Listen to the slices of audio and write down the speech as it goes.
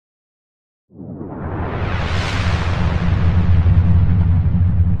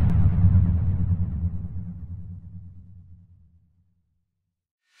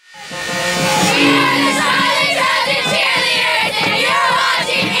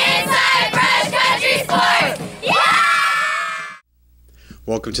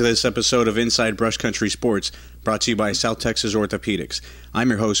Welcome to this episode of Inside Brush Country Sports, brought to you by South Texas Orthopedics. I'm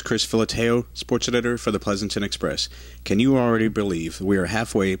your host, Chris Filateo, sports editor for the Pleasanton Express. Can you already believe we are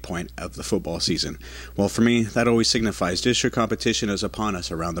halfway point of the football season? Well, for me, that always signifies district competition is upon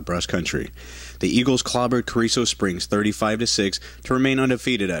us around the Brush Country. The Eagles clobbered Carrizo Springs 35-6 to remain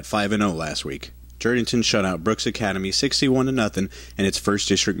undefeated at 5-0 last week. Jourdington shut out Brooks Academy 61-0 in its first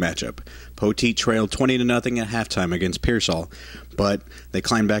district matchup. Poteet trailed 20-0 at halftime against Pearsall, but they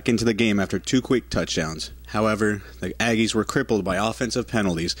climbed back into the game after two quick touchdowns. However, the Aggies were crippled by offensive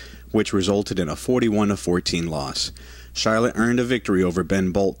penalties, which resulted in a 41-14 loss. Charlotte earned a victory over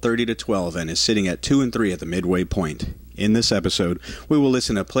Ben Bolt 30-12 and is sitting at 2-3 at the midway point. In this episode, we will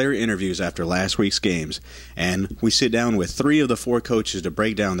listen to player interviews after last week's games, and we sit down with 3 of the 4 coaches to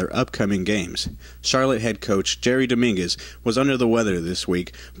break down their upcoming games. Charlotte head coach Jerry Dominguez was under the weather this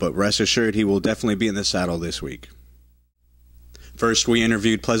week, but rest assured he will definitely be in the saddle this week. First, we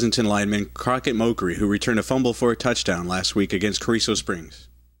interviewed Pleasanton lineman Crockett Mokery, who returned a fumble for a touchdown last week against Carrizo Springs.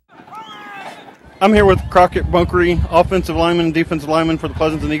 I'm here with Crockett Mokery, offensive lineman and defensive lineman for the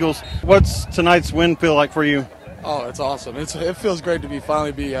Pleasanton Eagles. What's tonight's win feel like for you? Oh, it's awesome. It feels great to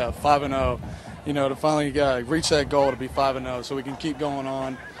finally be 5-0, to finally reach that goal to be 5-0 so we can keep going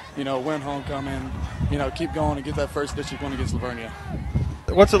on, win homecoming, keep going and get that first district win against Lavernia.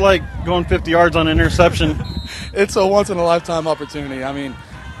 What's it like going 50 yards on an interception? It's a once-in-a-lifetime opportunity. I mean,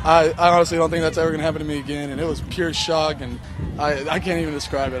 I honestly don't think that's ever going to happen to me again, and it was pure shock, and I can't even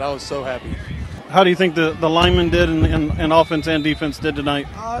describe it. I was so happy. How do you think the linemen did and offense and defense did tonight?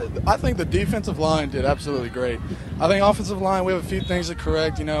 I think the defensive line did absolutely great. I think offensive line, we have a few things to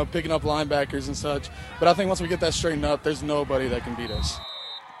correct, picking up linebackers and such. But I think once we get that straightened up, there's nobody that can beat us.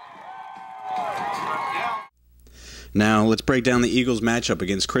 Now, let's break down the Eagles' matchup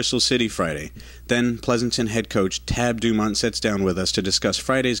against Crystal City Friday. Then, Pleasanton head coach Tab Dumont sits down with us to discuss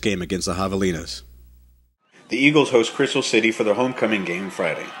Friday's game against the Javelinas. The Eagles host Crystal City for their homecoming game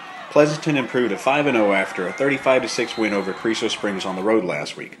Friday. Pleasanton improved to 5-0 after a 35-6 win over Carrizo Springs on the road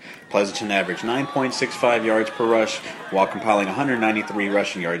last week. Pleasanton averaged 9.65 yards per rush while compiling 193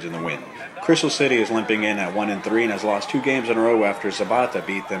 rushing yards in the win. Crystal City is limping in at 1-3 and has lost 2 games in a row after Zapata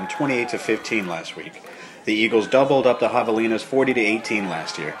beat them 28-15 last week. The Eagles doubled up the Javelinas 40-18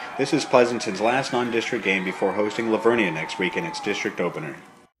 last year. This is Pleasanton's last non-district game before hosting Lavernia next week in its district opener.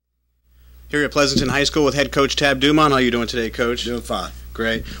 Here at Pleasanton High School with head coach Tab Dumont. How are you doing today, Coach? Doing fine.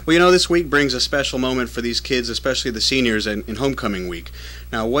 Great. Well, this week brings a special moment for these kids, especially the seniors in homecoming week.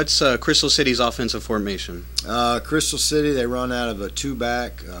 Now, what's Crystal City's offensive formation? Crystal City, they run out of a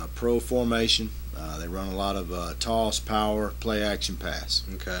 2-back pro formation. They run a lot of toss, power, play, action, pass.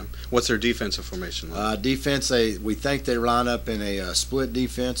 Okay. What's their defensive formation like? Defense, we think they line up in a split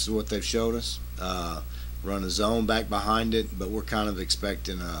defense is what they've showed us. Run a zone back behind it, but we're kind of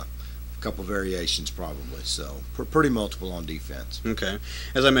expecting a couple variations probably, so pretty multiple on defense. Okay.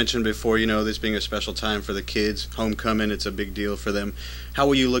 As I mentioned before, this being a special time for the kids, homecoming, it's a big deal for them. How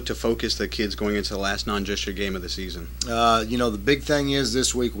will you look to focus the kids going into the last non-district game of the season? The big thing is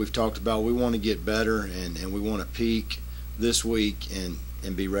this week we've talked about we want to get better and we want to peak this week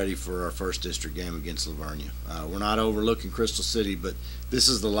and be ready for our first district game against Lavernia. We're not overlooking Crystal City, but this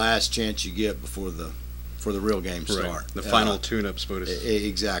is the last chance you get before the real game start. Right. The final tune-up, so to say.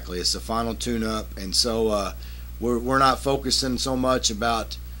 Exactly. It's the final tune-up, and so we're not focusing so much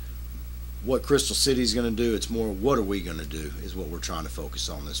about what Crystal City's going to do. It's more what are we going to do is what we're trying to focus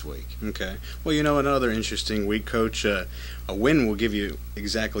on this week. Okay. Well, another interesting week, Coach. A win will give you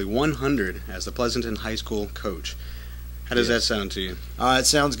exactly 100 as the Pleasanton High School coach. How does that sound to you? It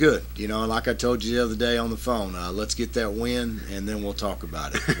sounds good. Like I told you the other day on the phone, let's get that win, and then we'll talk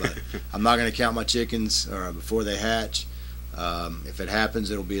about it. But I'm not going to count my chickens before they hatch. If it happens,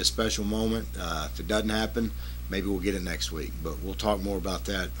 it'll be a special moment. If it doesn't happen, maybe we'll get it next week. But we'll talk more about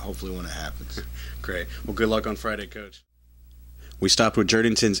that hopefully when it happens. Great. Well, good luck on Friday, Coach. We stopped with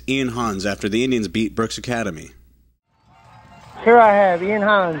Jourdington's Ian Hans after the Indians beat Brooks Academy. Here I have Ian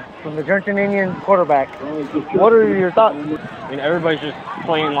Hines from the Jourdington Indians quarterback. What are your thoughts? Everybody's just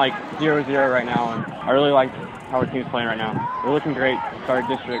playing like 0-0 right now, and I really like how our team's playing right now. We're looking great to start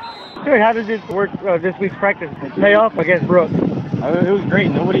district. Good. How did it work this week's practice? Pay off against Brooks? It was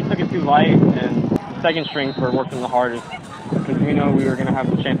great. Nobody took it too light, and second strings were working the hardest because we know we were going to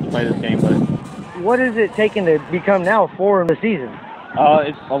have a chance to play this game. But what is it taking to become now 4 in the season?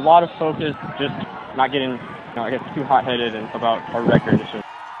 It's a lot of focus, just not getting too hot-headed about our record this year.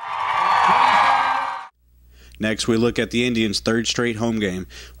 Next, we look at the Indians' 3rd straight home game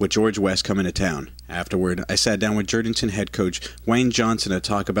with George West coming to town. Afterward, I sat down with Jourdington head coach Wayne Johnson to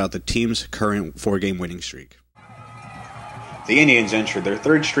talk about the team's current 4-game winning streak. The Indians entered their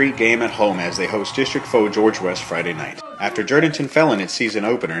third straight game at home as they host district foe George West Friday night. After Jourdington fell in its season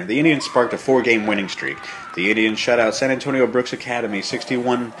opener, the Indians sparked a 4-game winning streak. The Indians shut out San Antonio Brooks Academy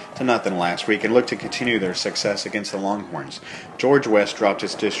 61-0 last week and look to continue their success against the Longhorns. George West dropped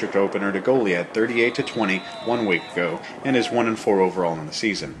its district opener to Goliad 38-20 1 week ago and is 1-4 overall in the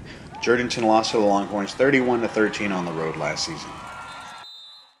season. Jourdington lost to the Longhorns 31-13 on the road last season.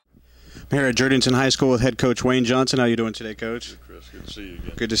 I'm here at Jourdington High School with head coach Wayne Johnson. How are you doing today, Coach? Good, Chris. Good to see you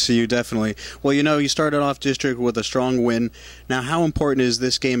again. Good to see you, definitely. Well, you started off district with a strong win. Now, how important is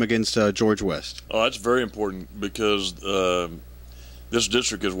this game against George West? Oh, it's very important because this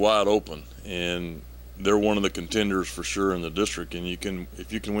district is wide open, and they're one of the contenders for sure in the district. And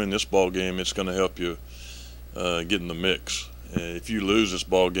if you can win this ball game, it's going to help you get in the mix. And if you lose this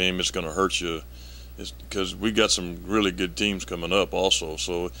ball game, it's going to hurt you. Because we got some really good teams coming up also.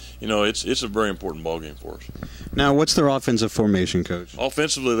 So, it's a very important ball game for us. Now, what's their offensive formation, Coach?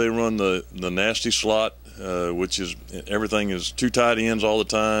 Offensively, they run the nasty slot, which is everything is 2 tight ends all the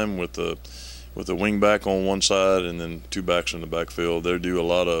time with the wing back on one side and then 2 backs in the backfield. They do a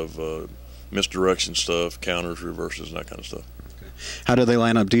lot of misdirection stuff, counters, reverses, and that kind of stuff. Okay. How do they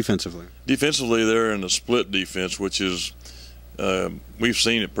line up defensively? Defensively, they're in a split defense, which is we've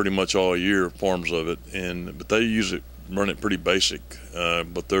seen it pretty much all year, forms of it, but they run it pretty basic,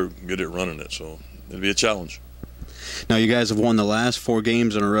 but they're good at running it, so it'll be a challenge. Now, you guys have won the last 4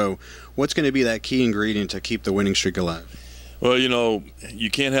 games in a row. What's going to be that key ingredient to keep the winning streak alive? Well,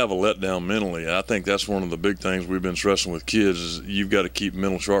 you can't have a letdown mentally. I think that's one of the big things we've been stressing with kids is you've got to keep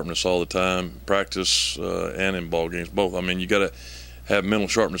mental sharpness all the time, practice and in ball games both. I mean, you got to have mental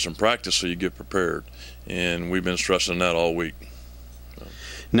sharpness in practice so you get prepared, and we've been stressing that all week.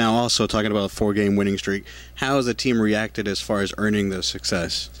 Now, also talking about a 4-game winning streak, how has the team reacted as far as earning the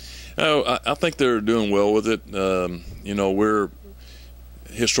success? Oh, I think they're doing well with it.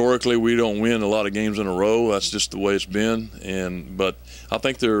 Historically we don't win a lot of games in a row. That's just the way it's been. But I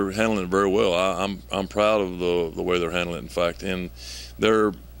think they're handling it very well. I'm proud of the way they're handling it, in fact, and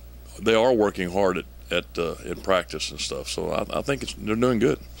they are working hard at practice and stuff. So I think they're doing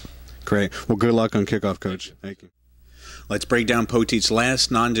good. Great. Well, good luck on kickoff, Coach. Thank you. Let's break down Poteet's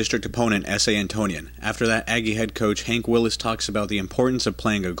last non-district opponent, S.A. Antonian. After that, Aggie head coach Hank Willis talks about the importance of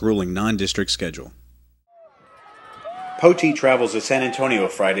playing a grueling non-district schedule. Poteet travels to San Antonio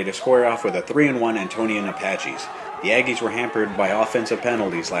Friday to square off with a 3-1 Antonian Apaches. The Aggies were hampered by offensive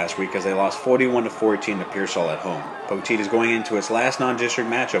penalties last week as they lost 41-14 to Pearsall at home. Poteet is going into its last non-district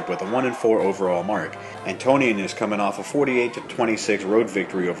matchup with a 1-4 overall mark. Antonian is coming off a 48-26 road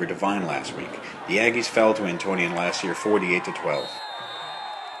victory over Devine last week. The Aggies fell to Antonian last year 48-12.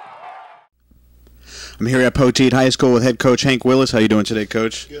 I'm here at Poteet High School with head coach Hank Willis. How you doing today,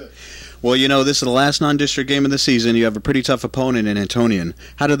 Coach? Good. Well, this is the last non-district game of the season. You have a pretty tough opponent in Antonian.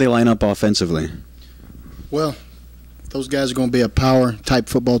 How do they line up offensively? Well, those guys are going to be a power-type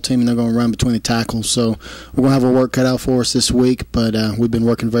football team, and they're going to run between the tackles. So we're going to have our work cut out for us this week, but we've been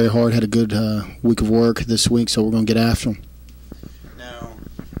working very hard, had a good week of work this week, so we're going to get after them. Now,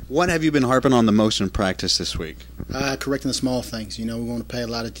 what have you been harping on the most in practice this week? Correcting the small things. We want to pay a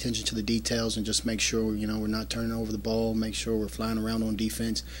lot of attention to the details and just make sure, we're not turning over the ball, make sure we're flying around on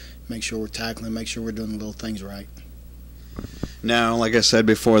defense, make sure we're tackling, make sure we're doing the little things right. Now, like I said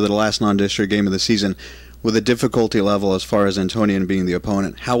before, the last non-district game of the season, with a difficulty level as far as Antonian being the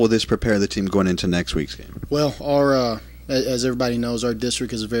opponent, how will this prepare the team going into next week's game? Well, as everybody knows, our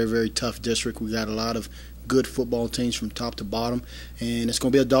district is a very, very tough district. We got a lot of good football teams from top to bottom, and it's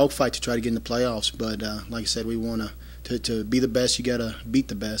going to be a dogfight to try to get in the playoffs. But like I said, we want to be the best. You got to beat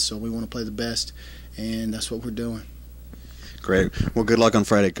the best, so we want to play the best, and that's what we're doing. Great. Well, good luck on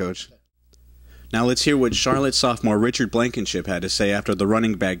Friday, Coach. Now let's hear what Charlotte sophomore Richard Blankenship had to say after the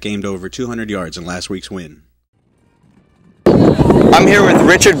running back gained over 200 yards in last week's win. I'm here with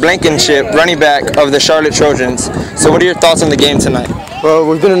Richard Blankenship, running back of the Charlotte Trojans. So what are your thoughts on the game tonight? Well,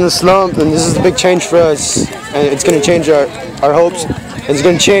 we've been in a slump, and this is a big change for us, and it's going to change our hopes. And it's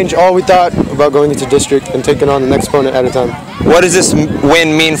going to change all we thought about going into district and taking on the next opponent at a time. What does this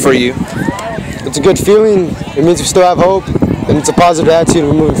win mean for you? It's a good feeling. It means we still have hope, and it's a positive attitude.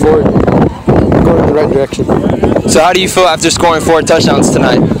 We're moving forward. We're going in the right direction. So how do you feel after scoring 4 touchdowns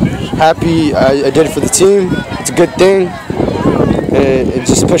tonight? Happy I did it for the team. It's a good thing. And it's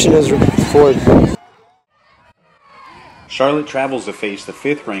just pushing us forward. Charlotte travels to face the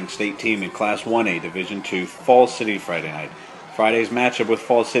 5th-ranked state team in Class 1A Division II, Falls City, Friday night. Friday's matchup with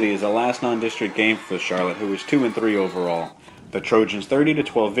Falls City is the last non-district game for Charlotte, who is 2-3 overall. The Trojans'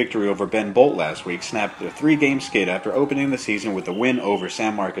 30-12 victory over Ben Bolt last week snapped a 3-game skid after opening the season with a win over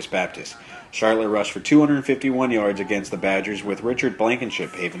San Marcos Baptist. Charlotte rushed for 251 yards against the Badgers, with Richard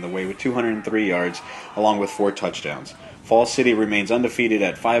Blankenship paving the way with 203 yards, along with 4 touchdowns. Falls City remains undefeated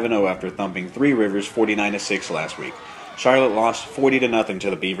at 5-0 after thumping Three Rivers 49-6 last week. Charlotte lost 40-0 to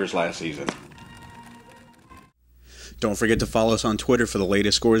the Beavers last season. Don't forget to follow us on Twitter for the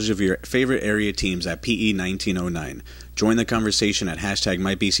latest scores of your favorite area teams at PE1909. Join the conversation at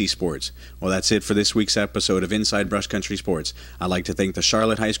 #MyBCSports. Well, that's it for this week's episode of Inside Brush Country Sports. I'd like to thank the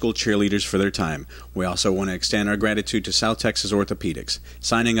Charlotte High School cheerleaders for their time. We also want to extend our gratitude to South Texas Orthopedics.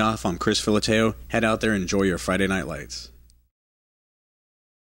 Signing off, I'm Chris Filateo. Head out there and enjoy your Friday night lights.